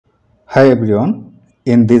Hi everyone,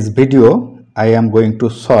 in this video I am going to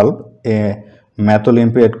solve a Math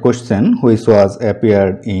Olympiad question which was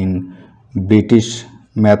appeared in British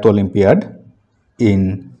Math Olympiad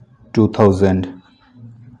in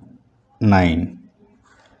 2009.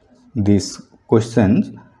 This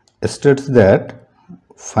question states that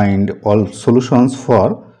find all solutions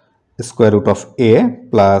for square root of a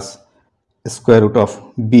plus square root of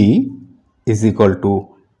b is equal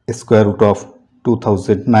to square root of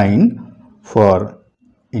 2009 for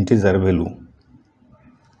integer value,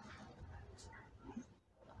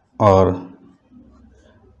 or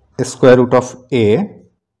square root of a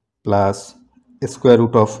plus square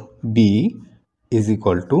root of b is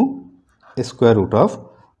equal to square root of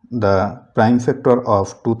the prime factor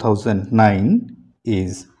of 2009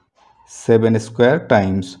 is 7 square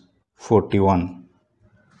times 41,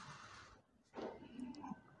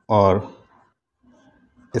 or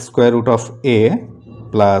square root of a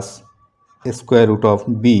plus square root of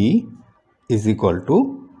b is equal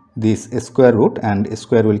to this square root and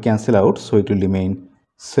square will cancel out, so it will remain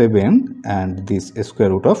 7 and this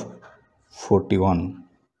square root of 41,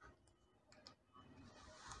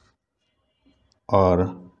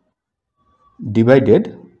 or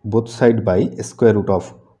divided both side by square root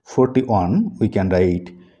of 41, we can write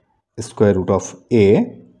square root of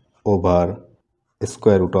a over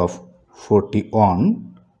square root of 41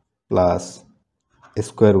 plus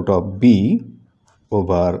square root of b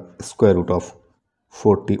over square root of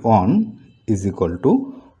 41 is equal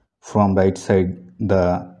to, from right side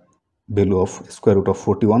the value of square root of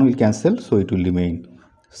 41 will cancel, so it will remain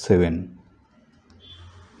 7,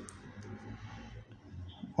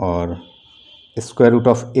 or square root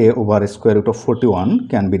of a over square root of 41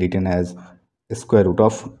 can be written as square root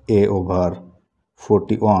of a over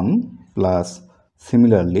 41 plus,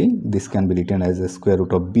 similarly this can be written as a square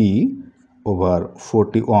root of b over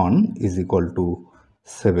 41 is equal to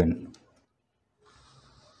 7.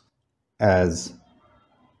 As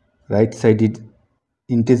right side is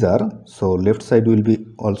integer, so left side will be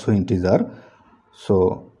also integer,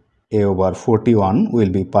 so a over 41 will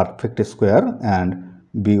be perfect square and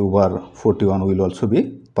b over 41 will also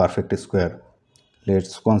be perfect square.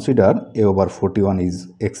 Let's consider a over 41 is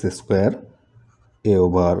x square, a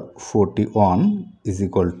over 41 is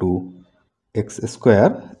equal to x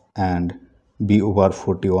square, and b over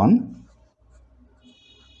 41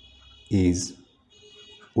 is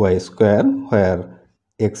y square, where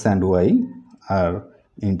x and y are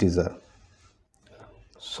integer.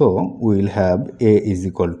 So we will have a is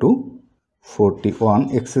equal to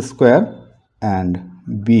 41 x square and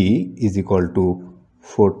b is equal to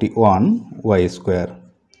 41 y square.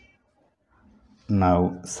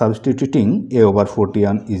 Now substituting a over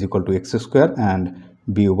 41 is equal to x square and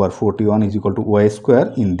b over 41 is equal to y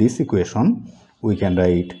square in this equation, we can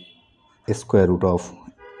write square root of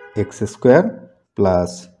x square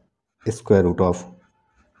plus square root of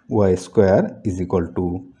y square is equal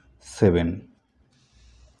to 7.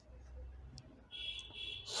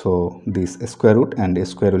 So this square root and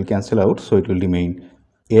square will cancel out, so it will remain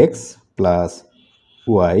x plus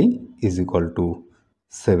y is equal to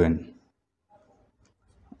 7.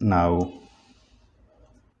 Now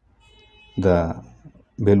the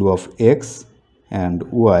value of x and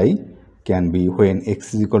y can be, when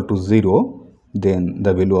x is equal to 0, then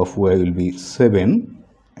the value of y will be 7,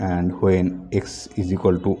 and when x is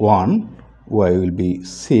equal to 1, y will be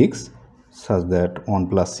 6, such that 1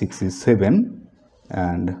 plus 6 is 7,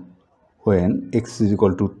 and when x is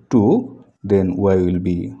equal to 2, then y will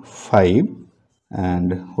be 5,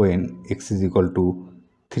 and when x is equal to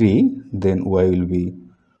 3, then y will be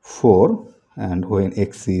 4, and when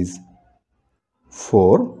x is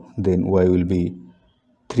 4, then y will be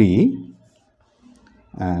 3,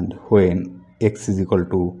 and when x is equal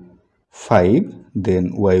to 5,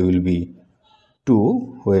 then y will be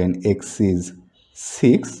 2, when x is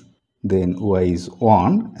 6, then y is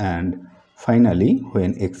 1, and finally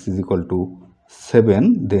when x is equal to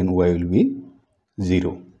 7, then y will be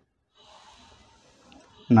 0.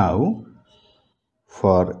 Now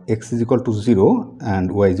for x is equal to 0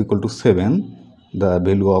 and y is equal to 7, the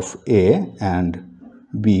value of a and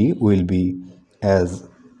b will be, as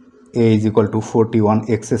a is equal to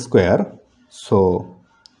 41 x square, so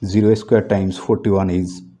 0 square times 41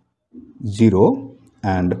 is 0,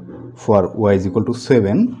 and for y is equal to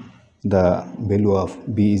 7, the value of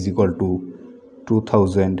b is equal to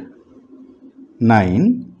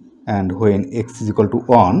 2009, and when x is equal to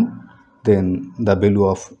 1, then the value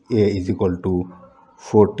of a is equal to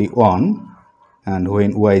 41, and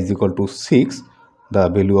when y is equal to 6, the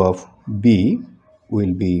value of b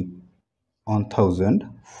will be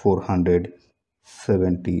 1400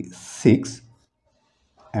 76,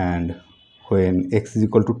 and when x is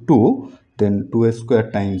equal to 2, then 2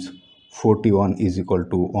 square times 41 is equal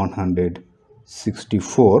to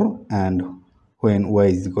 164, and when y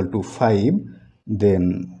is equal to 5,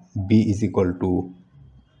 then b is equal to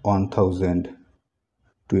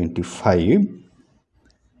 1025,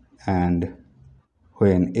 and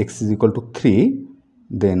when x is equal to 3,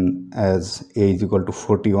 then as a is equal to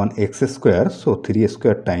 41 x square, so 3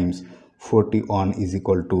 square times 41 is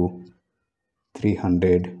equal to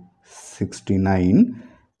 369,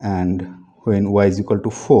 and when y is equal to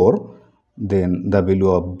 4, then the value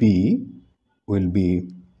of b will be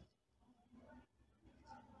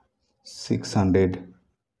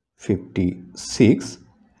 656,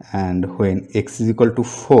 and when x is equal to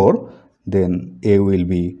 4, then a will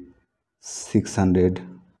be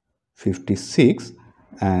 656,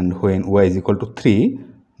 and when y is equal to 3,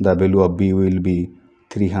 the value of b will be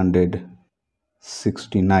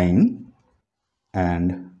 369,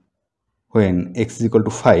 and when x is equal to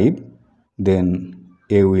 5, then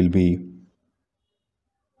a will be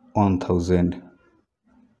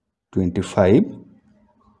 1025,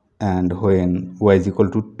 and when y is equal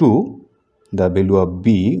to 2, the value of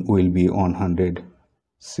b will be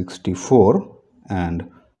 164,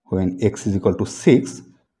 and when x is equal to 6,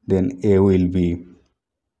 then a will be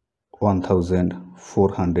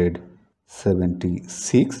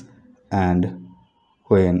 1476, and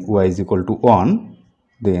when y is equal to 1,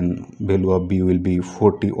 then value of b will be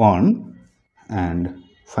 41, and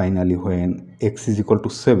finally when x is equal to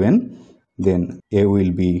 7, then a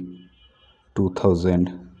will be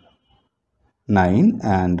 2009,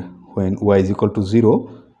 and when y is equal to 0,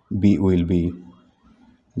 b will be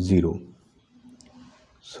 0.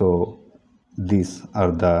 So these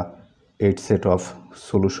are the 8 set of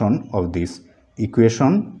solution of this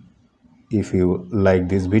equation. If you like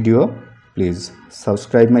this video, please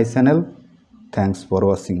subscribe my channel. Thanks for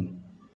watching.